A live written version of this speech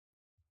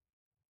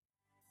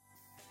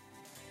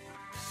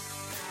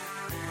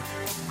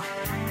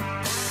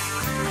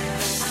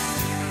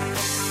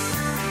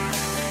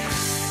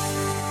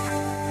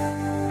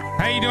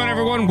you doing,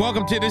 everyone?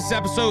 Welcome to this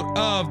episode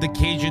of the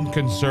Cajun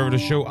Conservative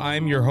Show.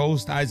 I'm your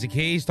host, Isaac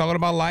Hayes, talking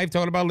about life,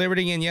 talking about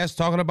liberty, and yes,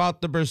 talking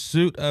about the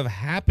pursuit of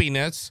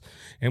happiness.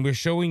 And we're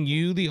showing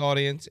you, the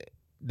audience,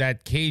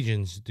 that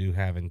Cajuns do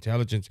have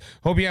intelligence.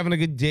 Hope you're having a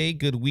good day,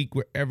 good week,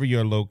 wherever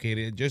you're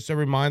located. Just a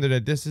reminder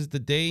that this is the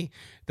day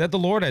that the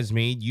Lord has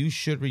made. You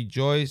should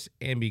rejoice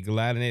and be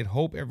glad in it.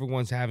 Hope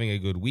everyone's having a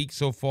good week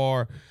so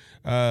far.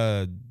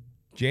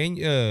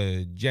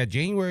 January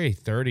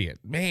 30th.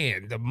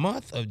 Man, the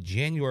month of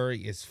January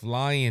is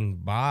flying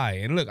by.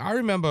 And look, I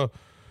remember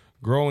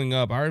growing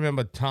up, I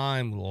remember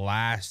time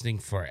lasting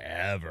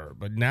forever.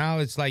 But now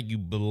it's like you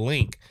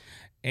blink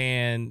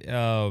and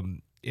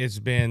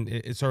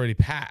it's already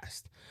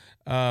passed.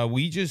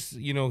 We just,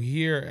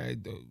 here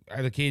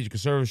at the Cajun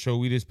Conservative Show,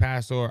 we just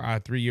passed our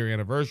 3-year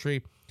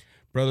anniversary.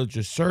 Brother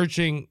Just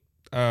Searching.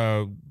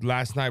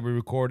 Last night we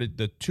recorded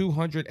the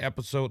 200th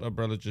episode of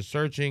Brother Just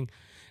Searching.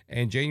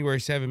 And January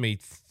 7th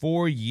made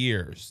 4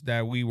 years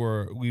that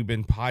we've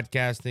been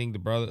podcasting the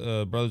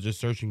Brother Just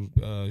Searching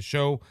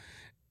show,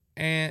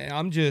 and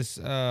I'm just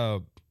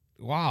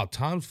wow,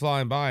 time's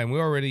flying by, and we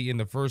already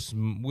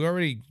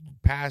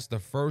passed the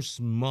first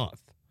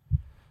month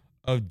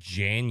of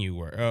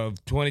January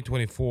of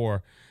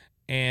 2024,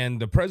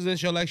 and the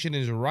presidential election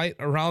is right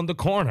around the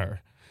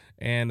corner,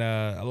 and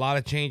a lot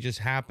of changes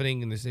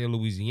happening in the state of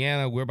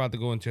Louisiana. We're about to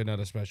go into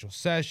another special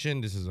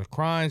session. This is a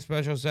crime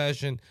special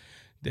session.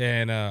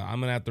 Then I'm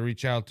going to have to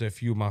reach out to a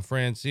few of my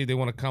friends, see if they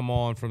want to come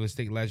on from the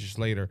state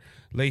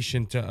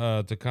legislation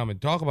to come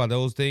and talk about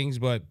those things.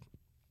 But,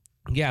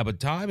 yeah, but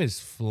time is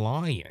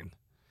flying.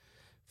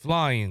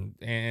 And,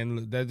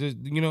 that just,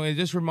 it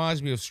just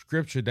reminds me of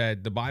scripture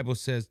that the Bible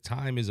says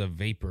time is a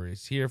vapor.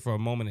 It's here for a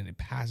moment and it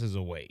passes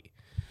away.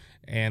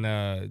 And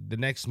the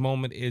next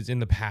moment is in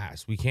the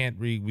past. We can't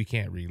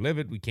relive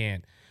it. We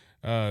can't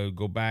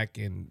go back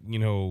and,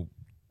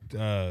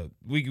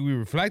 we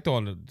reflect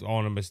on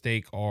a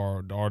mistake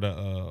or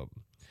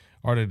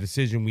the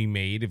decision we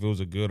made, if it was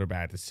a good or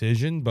bad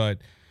decision, but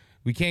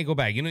we can't go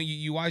back.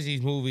 You watch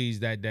these movies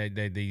that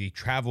they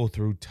travel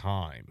through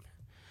time,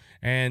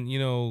 and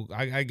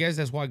I guess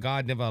that's why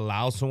God never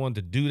allows someone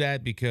to do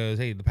that, because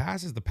hey, the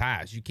past is the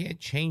past. You can't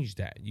change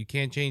that. You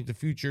can't change the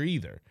future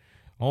either.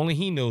 Only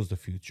He knows the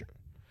future.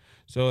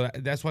 So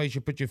that's why you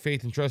should put your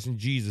faith and trust in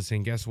Jesus.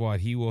 And guess what?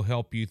 He will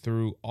help you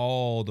through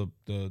all the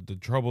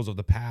troubles of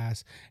the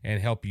past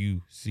and help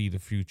you see the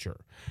future.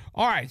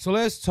 All right, so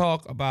let's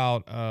talk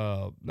about,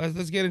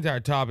 let's get into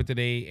our topic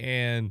today.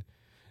 And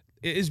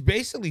it's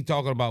basically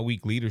talking about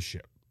weak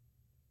leadership.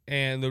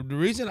 And the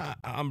reason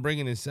I'm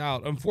bringing this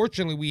out,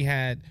 unfortunately, we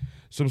had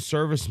some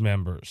service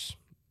members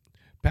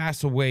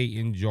pass away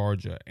in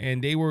Georgia.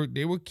 And they were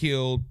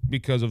killed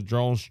because of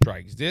drone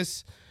strikes.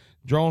 This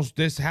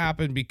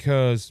happened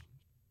because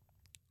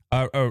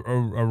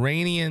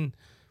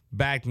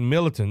Iranian-backed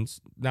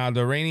militants. Now,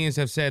 the Iranians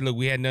have said, look,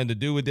 we had nothing to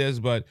do with this,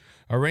 but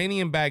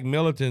Iranian-backed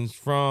militants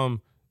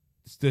from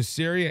the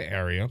Syria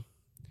area,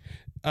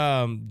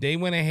 they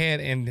went ahead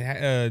and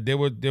there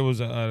was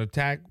an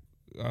attack.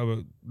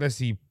 Let's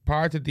see,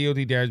 prior to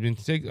DOD, there has been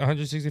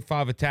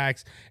 165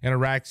 attacks in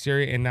Iraq,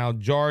 Syria, and now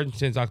Jordan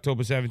since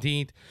October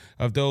 17th.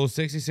 Of those,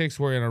 66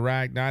 were in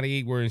Iraq,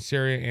 98 were in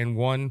Syria, and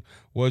 1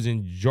 was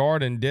in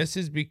Jordan. This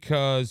is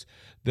because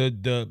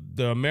the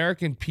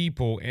American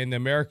people and the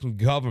American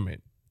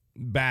government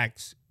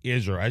backs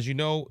Israel. As you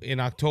know, in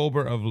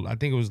October of, I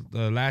think it was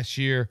last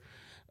year,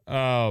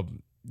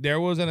 there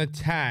was an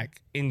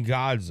attack in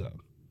Gaza.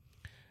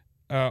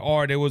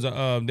 Or there was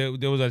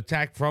an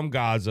attack from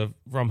Gaza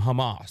from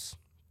Hamas,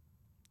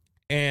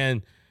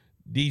 and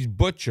these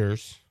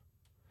butchers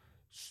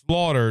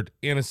slaughtered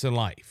innocent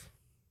life.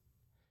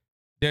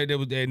 They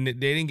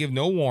didn't give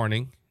no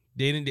warning.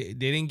 They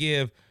didn't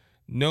give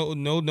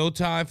no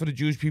time for the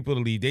Jewish people to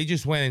leave. They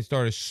just went and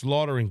started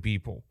slaughtering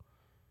people.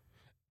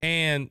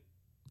 And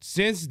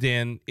since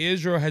then,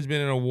 Israel has been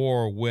in a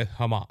war with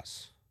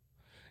Hamas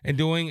and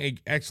doing an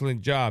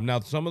excellent job. Now,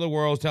 some of the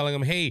world's telling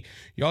them, hey,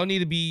 y'all need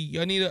to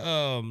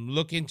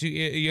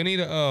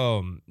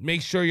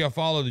make sure y'all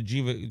follow the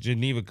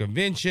Geneva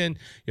Convention.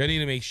 Y'all need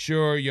to make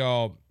sure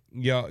y'all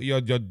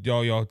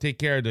take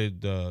care of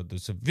the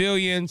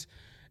civilians.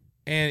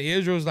 And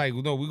Israel's like,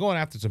 no, we're going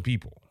after some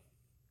people.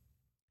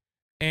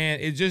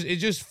 And it's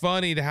just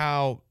funny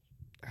how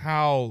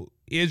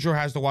Israel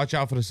has to watch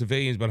out for the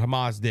civilians, but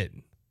Hamas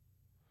didn't.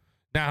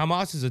 Now,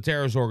 Hamas is a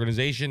terrorist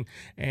organization,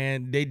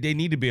 and they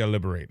need to be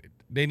liberated.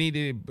 They need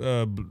to be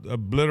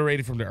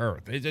obliterated from the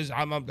earth. It's just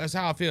that's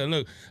how I feel. And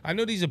look, I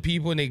know these are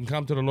people, and they can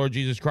come to the Lord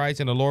Jesus Christ,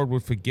 and the Lord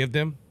would forgive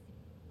them.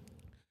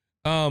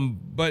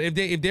 But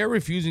if they're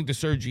refusing to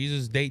serve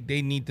Jesus, they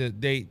need to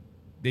be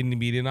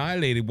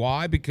annihilated.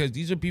 Why? Because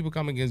these are people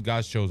coming against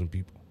God's chosen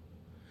people.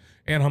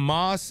 And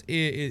Hamas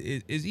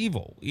is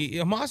evil.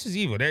 Hamas is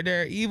evil.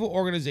 They're an evil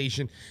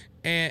organization,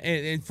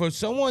 and for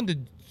someone to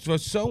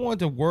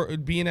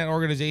be in that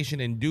organization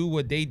and do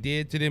what they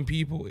did to them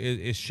people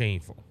is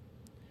shameful.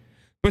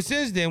 But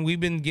since then, we've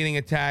been getting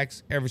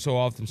attacks every so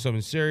often. Some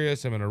in Syria,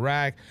 some in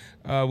Iraq.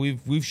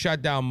 We've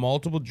shot down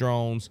multiple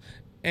drones,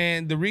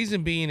 And the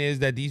reason being is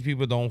that these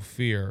people don't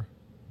fear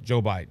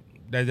Joe Biden.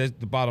 That's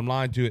the bottom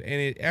line to it. And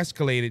it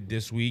escalated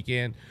this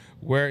weekend,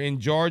 where in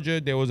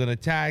Georgia there was an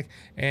attack,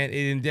 and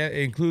it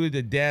included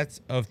the deaths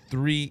of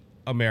 3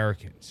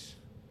 Americans.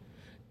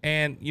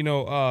 And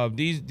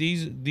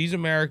these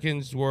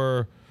Americans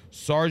were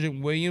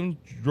Sergeant William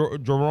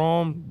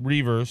Jerome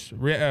Rivers.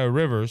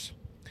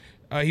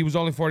 He was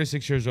only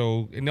 46 years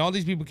old, and all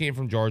these people came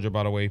from Georgia,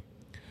 by the way.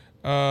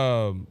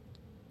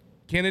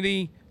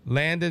 Kennedy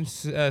Landon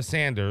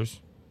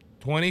Sanders,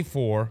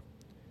 24,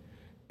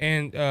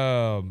 and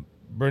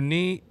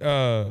Bernia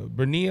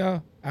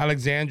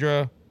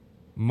Alexandra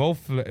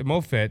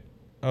Moffett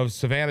of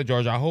Savannah,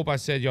 Georgia. I hope I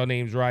said your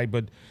names right,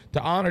 but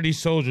to honor these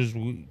soldiers,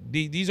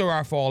 these are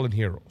our fallen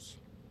heroes.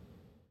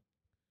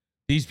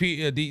 These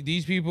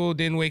people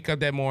didn't wake up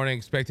that morning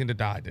expecting to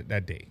die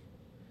that day,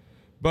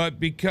 but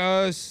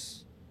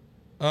because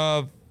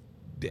of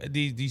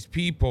these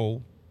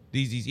people,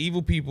 these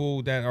evil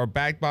people that are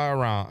backed by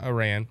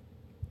Iran,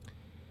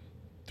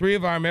 3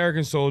 of our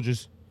American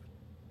soldiers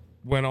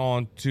went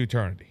on to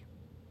eternity,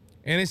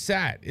 and it's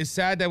sad. It's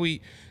sad that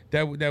we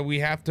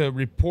have to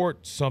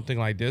report something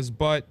like this,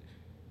 but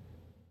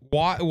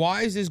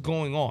why is this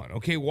going on?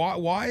 Okay,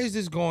 why is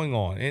this going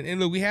on? And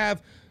look, we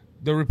have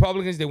the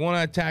Republicans. They want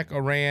to attack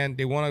Iran.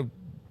 They want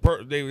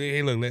to.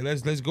 Hey, look,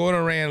 let's go to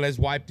Iran. Let's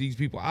wipe these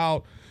people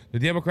out. The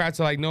Democrats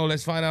are like, no,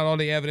 let's find out all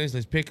the evidence.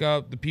 Let's pick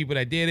up the people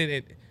that did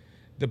it.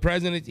 The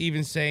president's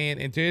even saying,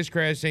 and to his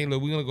credit, saying,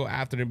 look, we're going to go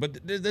after them. But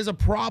there's a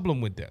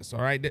problem with this,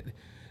 all right?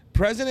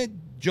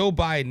 President Joe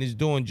Biden is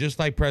doing just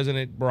like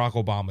President Barack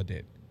Obama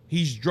did.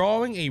 He's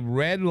drawing a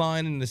red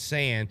line in the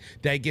sand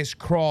that gets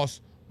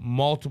crossed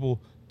multiple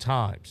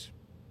times.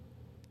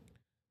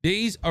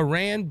 These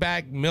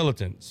Iran-backed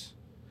militants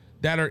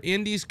that are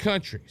in these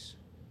countries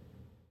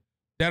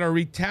that are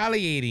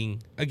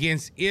retaliating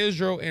against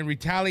Israel and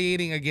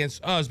retaliating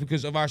against us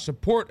because of our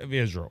support of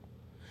Israel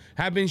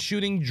have been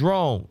shooting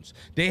drones.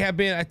 They have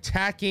been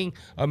attacking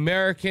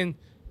American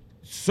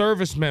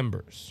service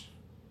members.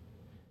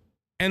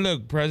 And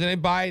look,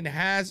 President Biden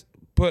has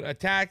put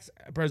attacks.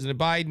 President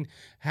Biden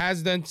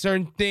has done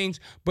certain things,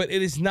 but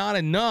it is not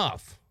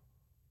enough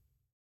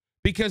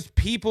because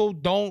people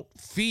don't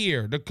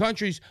fear. The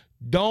countries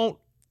don't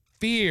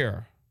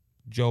fear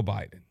Joe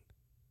Biden.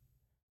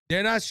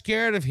 They're not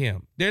scared of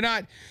him. They're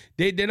not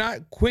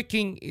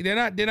quicking. They're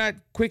not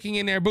quicking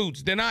in their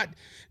boots. They're not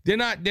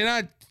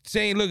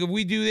saying, look, if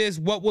we do this,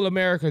 what will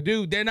America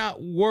do? They're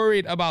not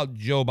worried about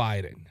Joe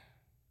Biden.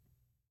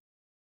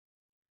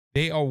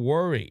 They are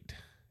worried.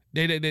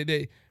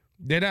 They're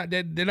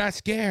not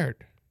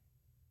scared.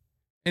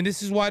 And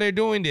this is why they're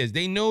doing this.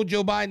 They know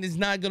Joe Biden is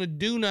not going to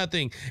do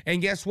nothing.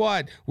 And guess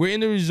what? We're in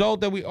the result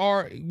that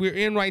we're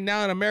in right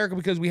now in America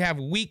because we have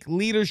weak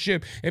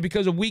leadership. And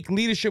because of weak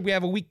leadership, we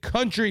have a weak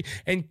country.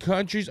 And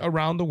countries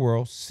around the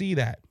world see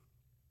that.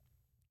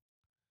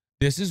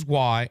 This is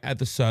why at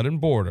the southern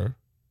border,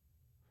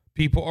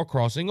 people are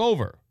crossing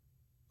over.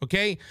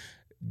 Okay?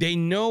 They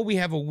know we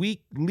have a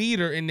weak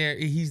leader in there.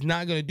 He's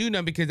not going to do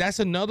nothing because that's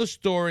another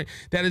story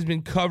that has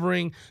been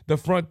covering the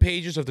front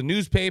pages of the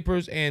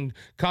newspapers and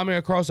coming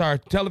across our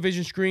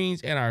television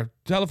screens and our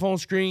telephone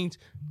screens.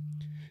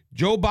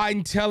 Joe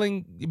Biden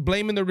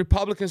blaming the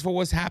Republicans for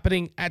what's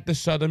happening at the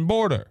southern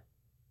border.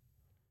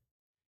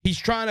 He's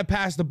trying to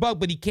pass the buck,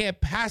 but he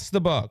can't pass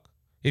the buck.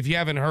 If you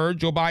haven't heard,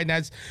 Joe Biden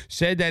has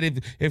said that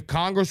if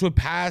Congress would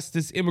pass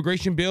this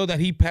immigration bill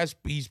that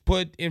he's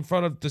put in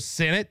front of the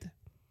Senate,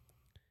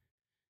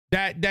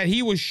 that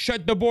he would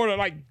shut the border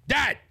like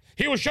that.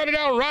 He would shut it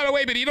down right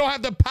away, but he don't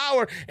have the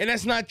power, and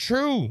that's not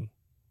true.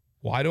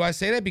 Why do I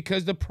say that?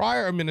 Because the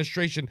prior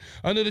administration,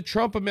 under the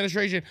Trump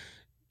administration,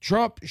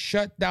 Trump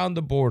shut down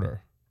the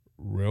border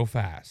real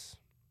fast.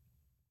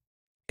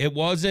 It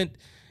wasn't,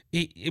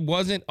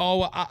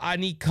 oh, I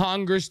need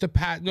Congress to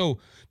pass. No,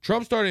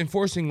 Trump started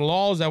enforcing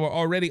laws that were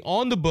already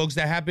on the books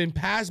that have been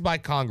passed by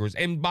Congress.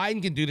 And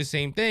Biden can do the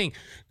same thing.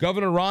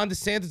 Governor Ron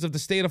DeSantis of the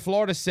state of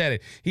Florida said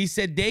it. He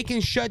said they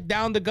can shut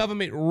down the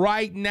government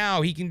right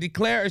now. He can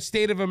declare a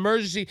state of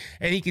emergency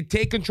and he can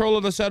take control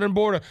of the southern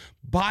border.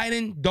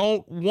 Biden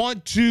don't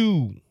want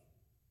to.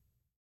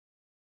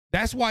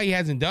 That's why he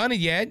hasn't done it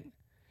yet.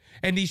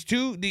 And these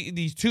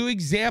two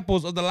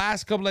examples of the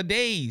last couple of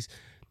days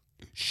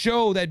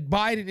show that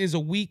Biden is a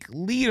weak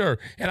leader.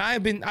 And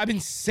I've been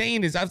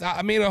saying this.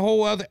 I made a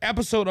whole other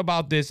episode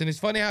about this, and it's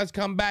funny how it's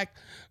come back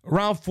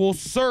around full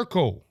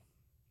circle.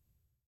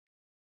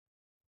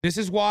 This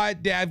is why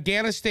the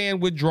Afghanistan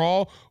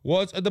withdrawal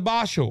was a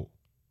debacle.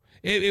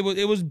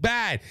 It was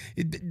bad.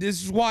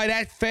 This is why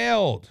that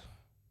failed.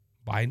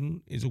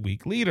 Biden is a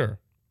weak leader.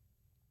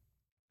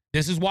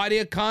 This is why the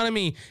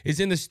economy is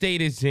in the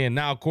state it's in.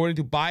 Now, according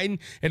to Biden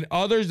and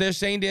others, they're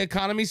saying the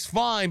economy's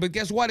fine, but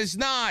guess what? It's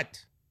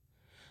not.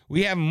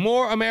 We have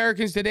more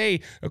Americans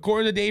today.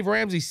 According to Dave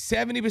Ramsey,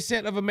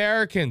 70% of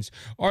Americans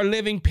are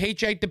living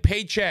paycheck to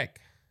paycheck.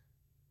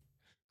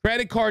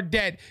 Credit card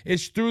debt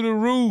is through the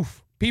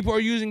roof. People are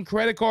using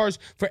credit cards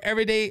for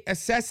everyday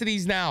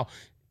necessities now.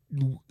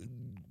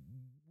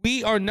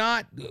 We are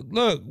not,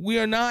 look, we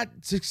are not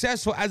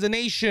successful as a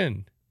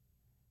nation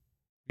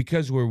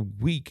because we're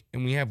weak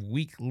and we have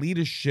weak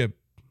leadership.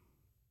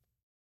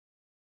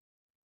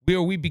 We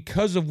are weak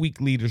because of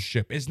weak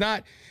leadership. It's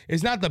not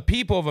the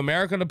people of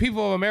America. The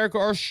people of America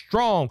are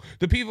strong.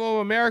 The people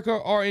of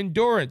America are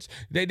endurance.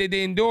 They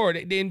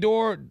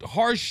endure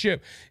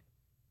hardship.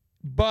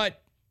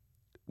 But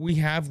we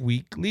have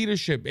weak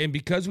leadership. And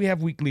because we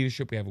have weak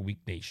leadership, we have a weak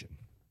nation.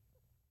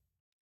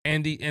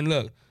 And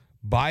look,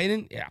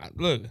 Biden,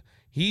 look,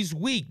 he's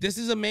weak. This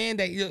is a man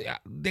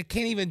that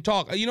can't even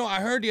talk. You know, I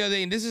heard the other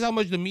day, and this is how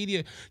much the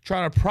media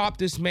trying to prop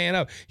this man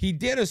up. He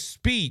did a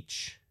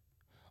speech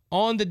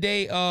on the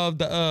day of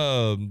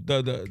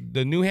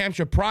the New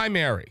Hampshire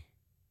primary,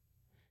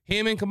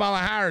 him and Kamala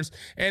Harris,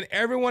 and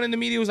everyone in the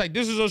media was like,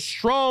 this is a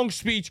strong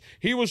speech.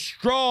 He was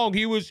strong.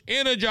 He was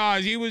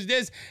energized. He was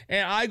this.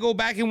 And I go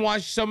back and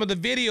watch some of the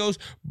videos.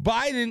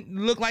 Biden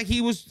looked like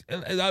he was,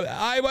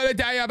 I want to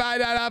tell you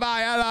about,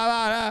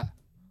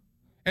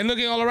 and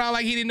looking all around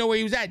like he didn't know where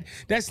he was at.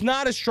 That's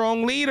not a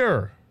strong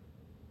leader.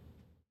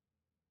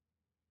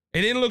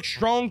 It didn't look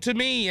strong to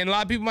me. And a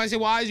lot of people might say,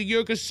 well, Isaac,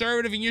 you're a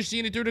conservative and you're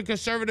seeing it through the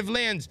conservative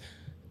lens.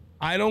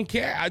 I don't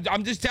care.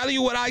 I'm just telling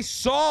you what I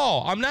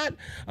saw. I'm not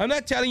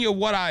telling you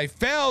what I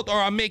felt or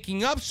I'm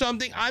making up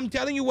something. I'm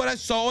telling you what I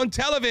saw on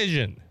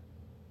television.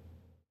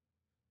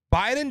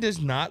 Biden does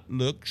not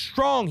look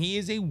strong. He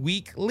is a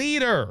weak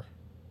leader.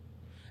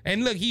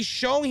 And look, he's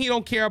showing he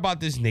don't care about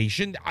this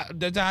nation.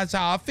 That's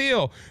how I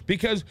feel.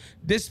 Because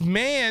this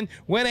man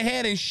went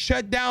ahead and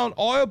shut down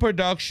oil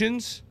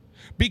productions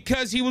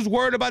because he was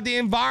worried about the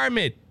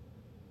environment.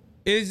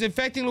 It is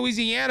affecting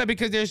Louisiana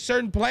because there's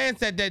certain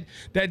plants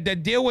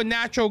that deal with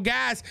natural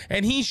gas,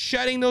 and he's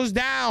shutting those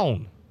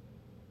down.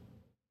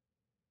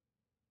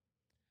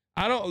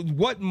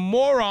 What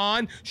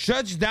moron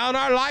shuts down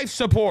our life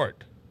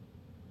support?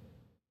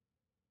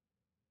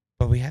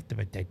 But we have to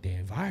protect the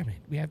environment.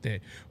 We have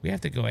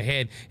to go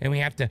ahead and we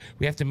have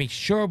to make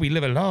sure we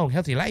live a long,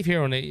 healthy life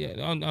here in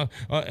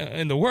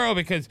the world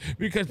because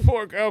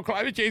poor girl,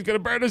 climate change is gonna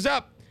burn us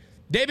up.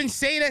 They've been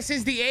saying that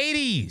since the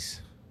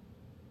 80s.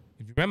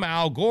 If you remember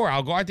Al Gore,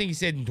 I think he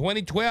said in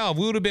 2012,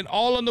 we would have been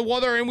all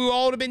underwater and we would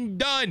all have been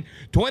done.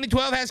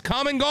 2012 has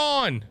come and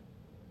gone.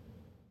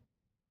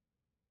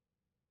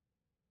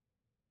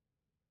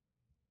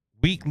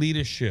 Weak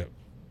leadership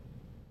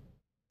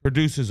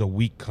produces a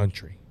weak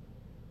country.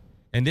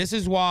 And this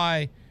is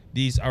why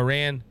these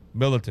Iran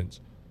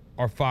militants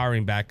are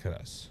firing back at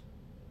us.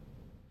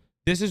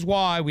 This is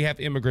why we have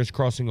immigrants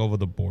crossing over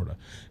the border.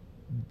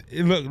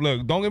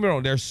 Look, don't get me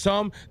wrong. There's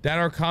some that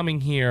are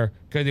coming here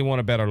because they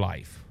want a better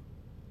life.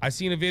 I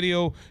seen a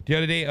video the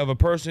other day of a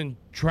person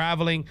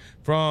traveling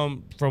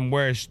from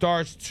where it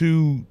starts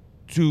to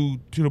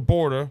the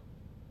border.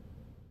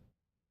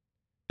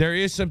 There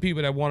is some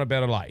people that want a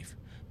better life.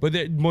 But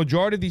the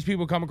majority of these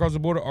people come across the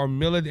border are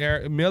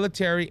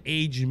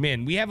military-aged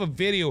men. We have a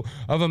video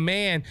of a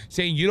man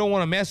saying, you don't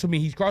want to mess with me.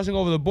 He's crossing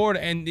over the border,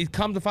 and it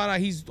comes to find out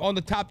he's on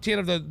the top 10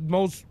 of the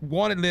most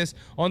wanted list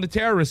on the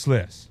terrorist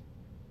list.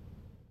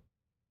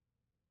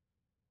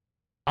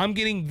 I'm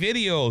getting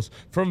videos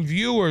from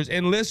viewers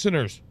and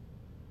listeners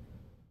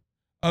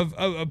of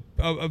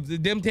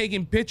them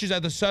taking pictures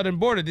at the southern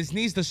border. This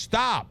needs to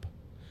stop.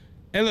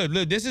 And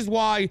look, this is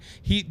why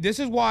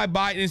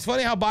Biden, it's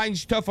funny how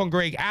Biden's tough on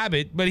Greg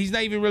Abbott, but he's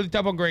not even really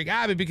tough on Greg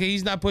Abbott because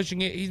he's not pushing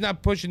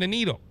the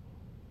needle.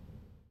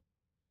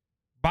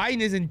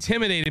 Biden is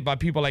intimidated by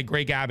people like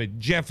Greg Abbott,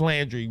 Jeff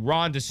Landry,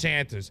 Ron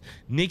DeSantis,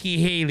 Nikki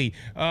Haley,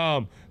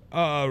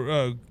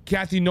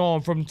 Kathy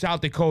Nolan from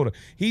South Dakota.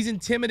 He's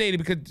intimidated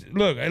because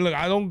look,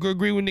 I don't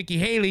agree with Nikki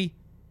Haley,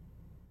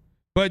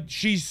 but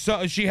she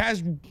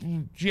has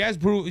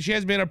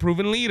been a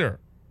proven leader.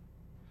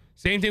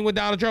 Same thing with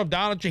Donald Trump.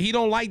 He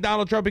don't like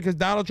Donald Trump because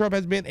Donald Trump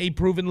has been a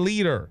proven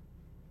leader.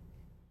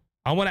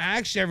 I want to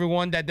ask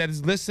everyone that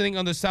is listening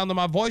on the sound of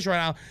my voice right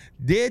now,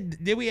 did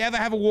we ever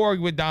have a war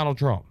with Donald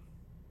Trump?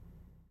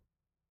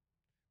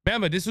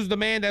 Remember, this was the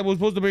man that was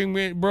supposed to bring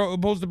in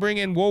World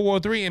War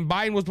III, and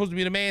Biden was supposed to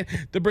be the man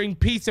to bring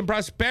peace and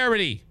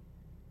prosperity.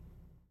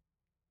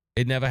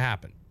 It never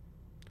happened.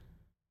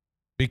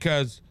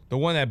 Because the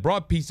one that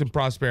brought peace and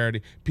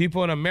prosperity,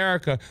 people in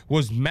America,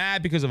 was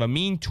mad because of a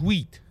mean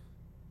tweet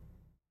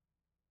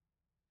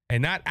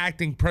and not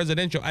acting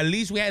presidential. At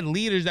least we had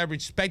leaders that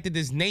respected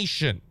this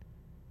nation.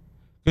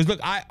 Because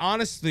look, I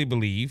honestly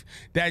believe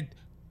that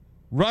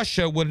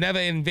Russia would never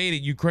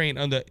invaded Ukraine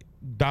under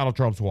Donald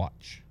Trump's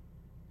watch.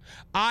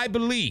 I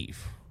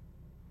believe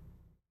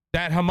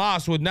that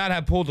Hamas would not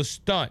have pulled the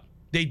stunt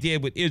they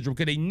did with Israel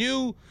because they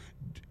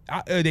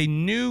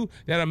knew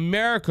that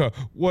America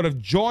would have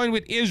joined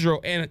with Israel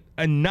and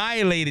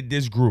annihilated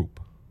this group.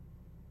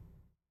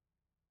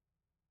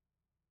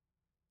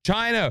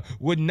 China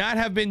would not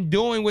have been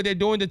doing what they're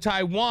doing to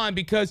Taiwan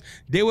because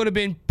they would have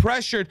been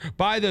pressured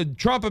by the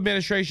Trump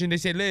administration. They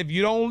said, if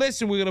you don't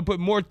listen, we're going to put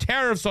more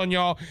tariffs on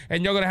y'all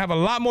and you're going to have a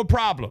lot more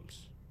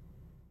problems.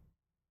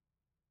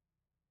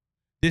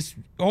 This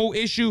whole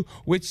issue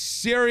with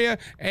Syria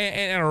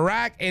and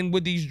Iraq and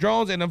with these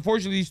drones, and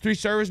unfortunately these 3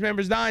 service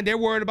members dying, they're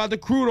worried about the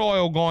crude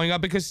oil going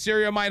up because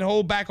Syria might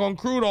hold back on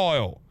crude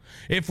oil.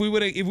 If we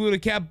would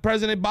have kept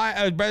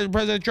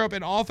President Trump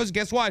in office,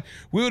 guess what?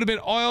 We would have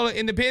been oil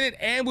independent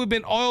and we've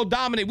been oil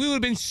dominant. We would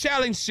have been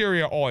selling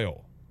Syria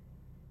oil.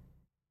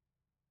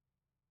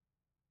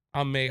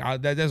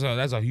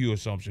 That's a huge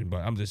assumption,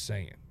 but I'm just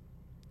saying.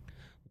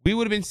 We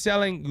would have been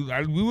selling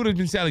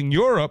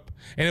Europe,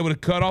 and it would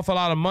have cut off a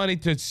lot of money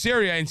to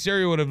Syria, and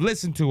Syria would have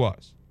listened to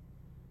us.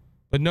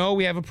 But no,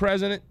 we have a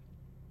president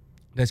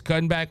that's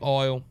cutting back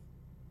oil,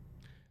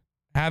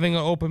 having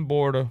an open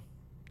border,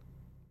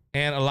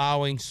 and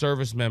allowing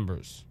service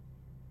members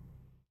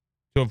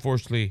to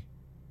unfortunately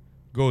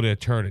go to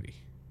eternity.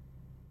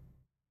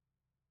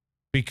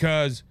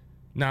 Because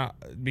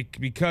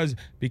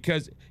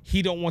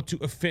he don't want to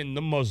offend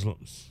the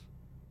Muslims.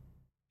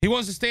 He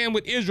wants to stand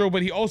with Israel,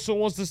 but he also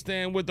wants to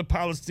stand with the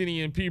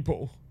Palestinian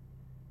people.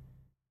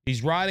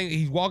 He's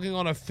walking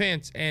on a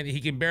fence, and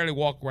he can barely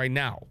walk right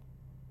now.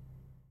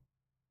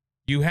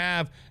 You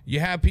have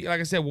like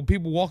I said,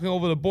 people walking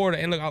over the border,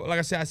 and look, like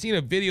I said, I seen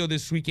a video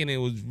this weekend, and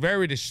it was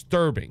very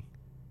disturbing.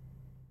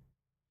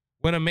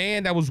 When a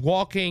man that was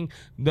walking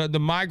the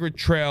migrant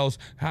trails,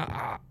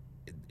 and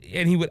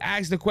he would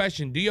ask the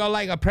question, do y'all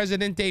like a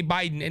Presidente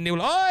Biden? And they were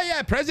like, oh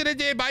yeah,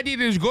 Presidente Biden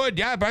is good.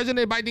 Yeah,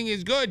 President Biden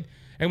is good.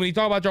 And when he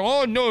talked about Trump,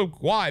 oh no,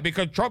 why?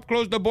 Because Trump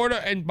closed the border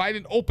and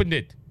Biden opened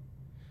it.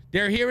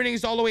 They're hearing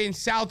this all the way in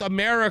South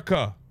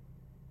America.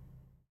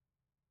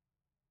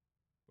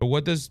 But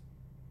what does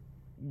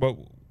the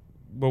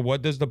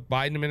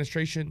Biden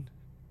administration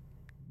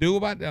do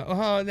about that?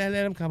 Oh, let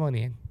them come on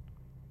in.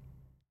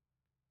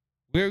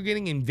 We're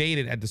getting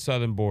invaded at the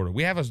southern border.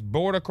 We have a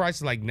border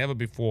crisis like never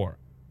before.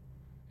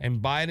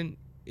 And Biden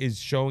is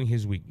showing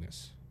his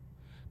weakness.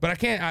 But I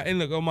can't, and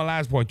look, on my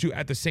last point too,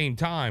 at the same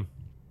time,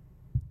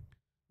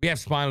 we have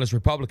spineless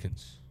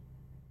Republicans.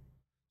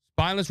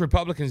 Spineless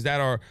Republicans that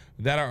are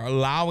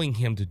allowing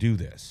him to do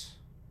this.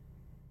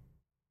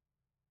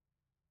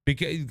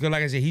 Because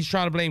like I said, he's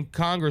trying to blame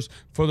Congress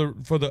for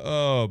the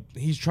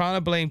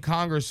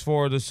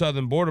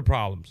southern border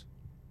problems.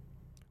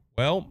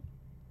 Well,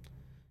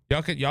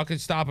 y'all can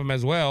stop him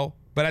as well,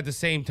 but at the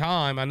same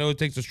time, I know it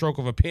takes a stroke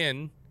of a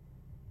pen.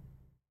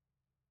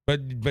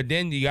 But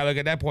then you gotta look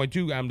at that point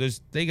too. I'm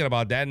just thinking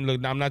about that, and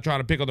look, I'm not trying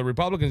to pick on the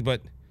Republicans,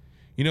 but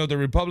you know, the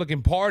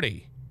Republican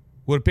Party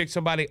would have picked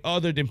somebody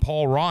other than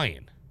Paul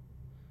Ryan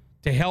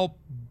to help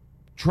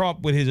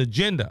Trump with his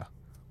agenda.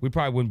 We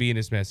probably wouldn't be in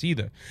this mess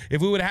either.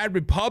 If we would have had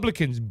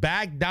Republicans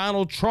back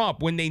Donald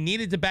Trump when they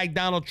needed to back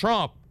Donald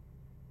Trump,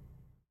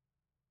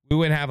 we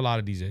wouldn't have a lot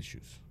of these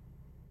issues.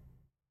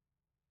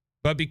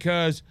 But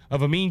because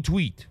of a mean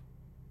tweet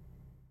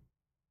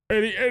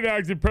and the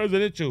inactive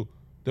presidential,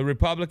 the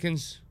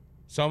Republicans,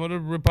 some of the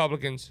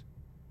Republicans,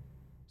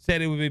 said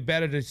it would be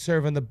better to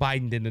serve under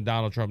Biden than to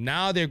Donald Trump.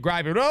 Now they're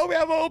griping, oh, we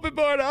have an open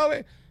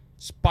border.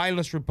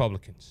 Spineless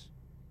Republicans.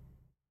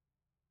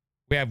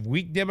 We have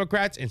weak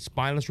Democrats and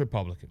spineless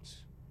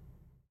Republicans.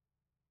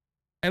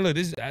 And look,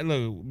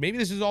 maybe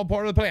this is all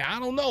part of the plan.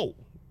 I don't know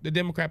the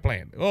Democrat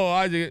plan.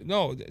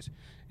 No.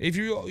 If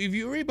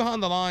you read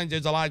behind the lines,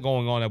 there's a lot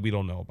going on that we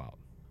don't know about.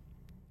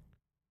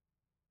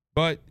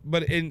 But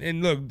look,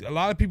 a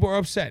lot of people are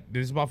upset.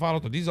 This is my final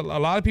thought. A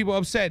lot of people are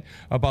upset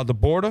about the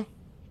border,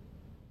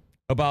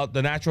 about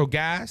the natural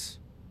gas.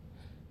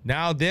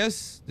 Now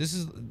this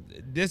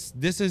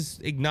has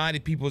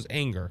ignited people's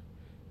anger.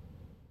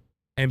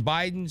 And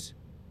Biden's,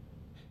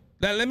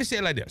 let me say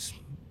it like this.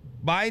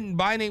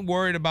 Biden ain't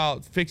worried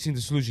about fixing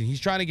the solution. He's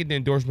trying to get the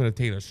endorsement of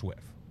Taylor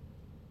Swift.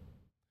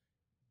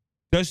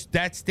 Just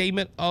that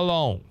statement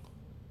alone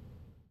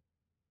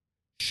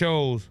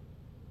shows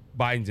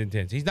Biden's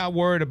intent. He's not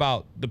worried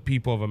about the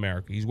people of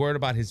America. He's worried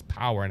about his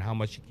power and how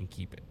much he can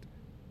keep it.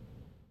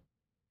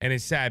 And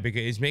it's sad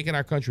because it's making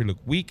our country look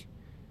weak,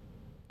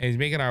 and it's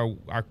making our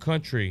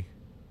country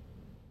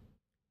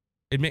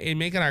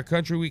making our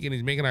country weak, and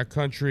it's making our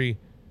country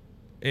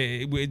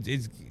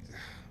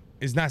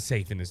it's not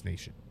safe in this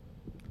nation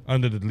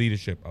under the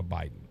leadership of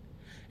Biden.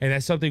 And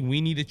that's something we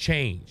need to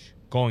change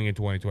going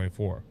into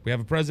 2024. We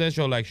have a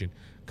presidential election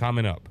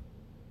coming up.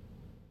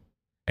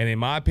 And in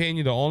my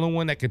opinion, the only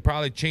one that could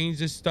probably change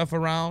this stuff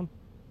around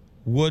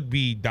would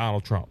be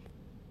Donald Trump.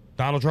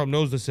 Donald Trump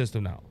knows the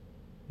system now.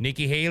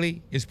 Nikki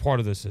Haley is part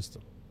of the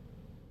system.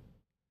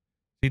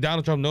 See,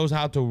 Donald Trump knows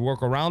how to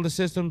work around the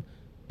system.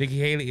 Nikki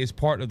Haley is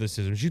part of the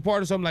system. She's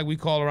part of something like we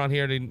call around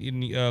here in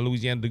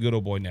Louisiana, the Good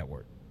Old Boy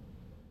Network.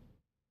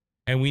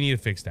 And we need to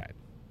fix that.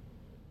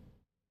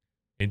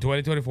 In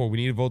 2024, we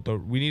need to vote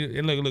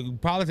and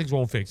look, politics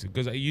won't fix it,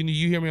 because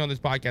you hear me on this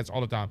podcast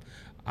all the time.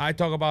 I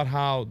talk about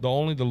how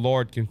only the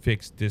Lord can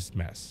fix this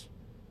mess.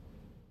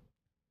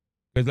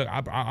 Because look,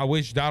 I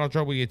wish Donald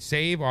Trump would get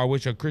saved, or I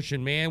wish a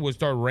Christian man would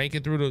start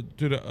ranking through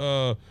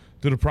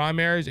the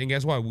primaries, and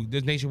guess what?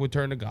 This nation would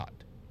turn to God.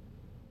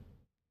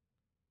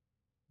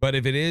 But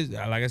if it is,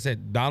 like I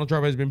said, Donald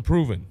Trump has been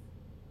proven.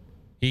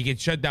 He can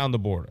shut down the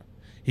border.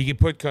 He can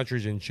put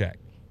countries in check.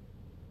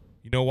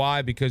 You know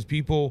why? Because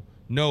people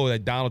know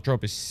that Donald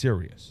Trump is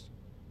serious.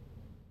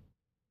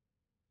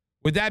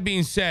 With that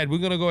being said, we're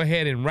going to go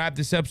ahead and wrap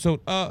this episode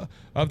of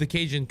the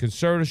Cajun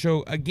Conservative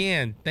Show.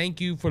 Again,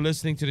 thank you for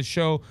listening to the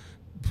show.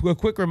 A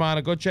quick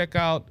reminder, go check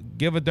out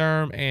Give a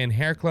Derm and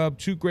Hair Club,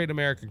 two great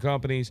American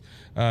companies.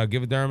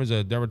 Give a Derm is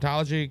a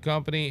dermatology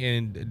company,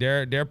 and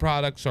their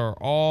products are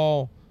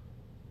all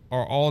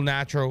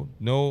natural,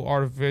 no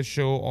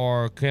artificial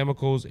or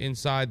chemicals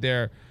inside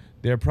their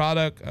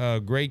product.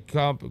 Great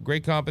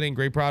company,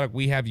 great product.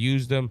 We have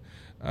used them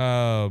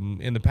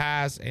in the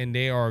past, and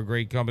they are a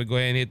great company. Go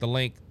ahead and hit the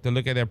link to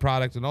look at their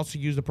products, and also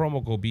use the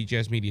promo code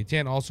BGS Media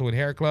 10. Also with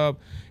Hair Club,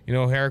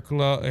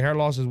 hair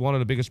loss is one of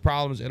the biggest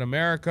problems in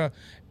America,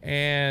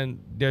 and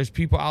there's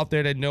people out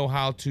there that know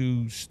how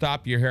to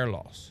stop your hair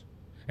loss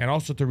and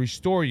also to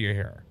restore your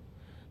hair.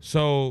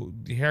 So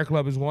the Hair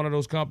Club is one of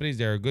those companies.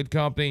 They're a good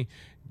company.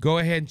 Go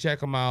ahead and check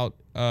them out.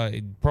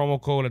 Promo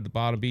code at the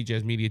bottom,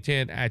 BGS Media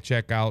 10 at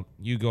checkout.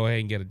 You go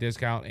ahead and get a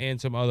discount and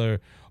some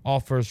other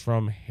offers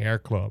from Hair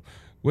Club.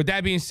 With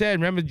that being said,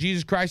 remember,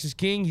 Jesus Christ is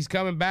King. He's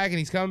coming back, and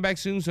he's coming back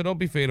soon, so don't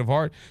be faint of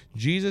heart.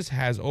 Jesus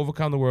has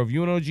overcome the world. If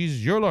you know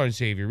Jesus, your Lord and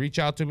Savior, reach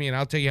out to me, and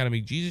I'll tell you how to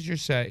make Jesus your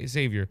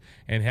Savior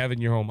and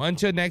heaven your home.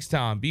 Until next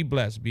time, be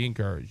blessed, be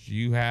encouraged.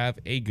 You have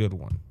a good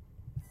one.